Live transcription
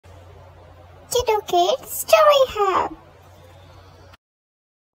Kiddo Kid Story Hub.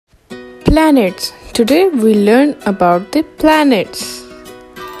 Planets. Today we learn about the planets.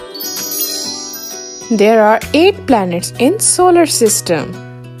 There are 8 planets in solar system.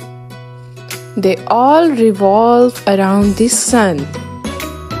 They all revolve around the sun.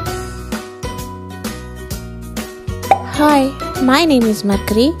 Hi, my name is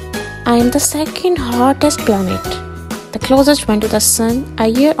Mercury. I am the second hottest planet. The closest one to the sun, a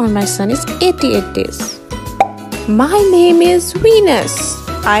year on my sun is 88 days. My name is Venus.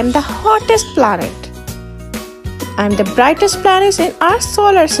 I am the hottest planet. I am the brightest planet in our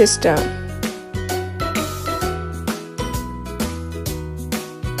solar system.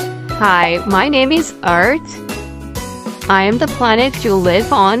 Hi, my name is Earth. I am the planet you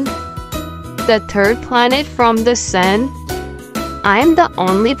live on, the third planet from the sun. I am the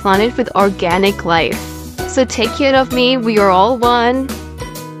only planet with organic life. So take care of me, we are all one.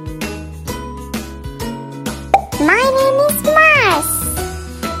 My name is Mars.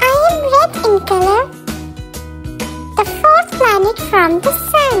 I am red in color, the fourth planet from the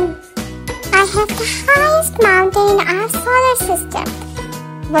sun. I have the highest mountain in our solar system,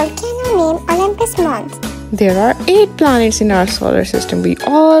 volcano named Olympus Mons. There are 8 planets in our solar system. We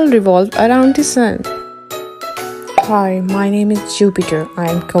all revolve around the sun. Hi, my name is Jupiter. I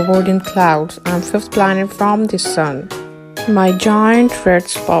am covered in clouds. I am 5th planet from the sun. My giant red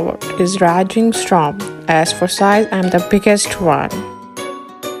spot is raging storm. As for size, I am the biggest one.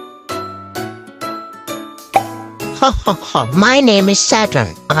 My name is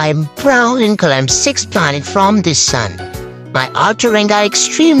Saturn. I am brown in color. I am 6th planet from the sun. My outer ring are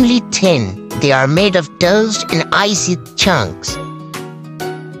extremely thin. They are made of dust and icy chunks.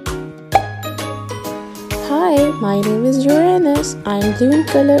 Hi, my name is Uranus. I am blue in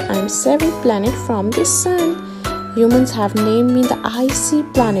color. I am 7th planet from the sun. Humans have named me the icy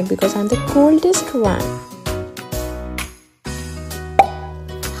planet because I am the coldest one.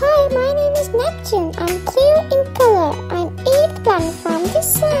 Hi, my name is Neptune. I'm clear in color. I'm 8th planet from the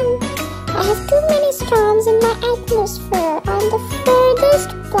sun. I have too many storms in my atmosphere. I'm the furthest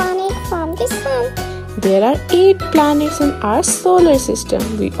planet from the sun. There are 8 planets in our solar system.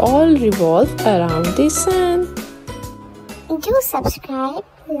 We all revolve around the sun. Do subscribe,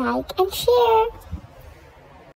 like and share.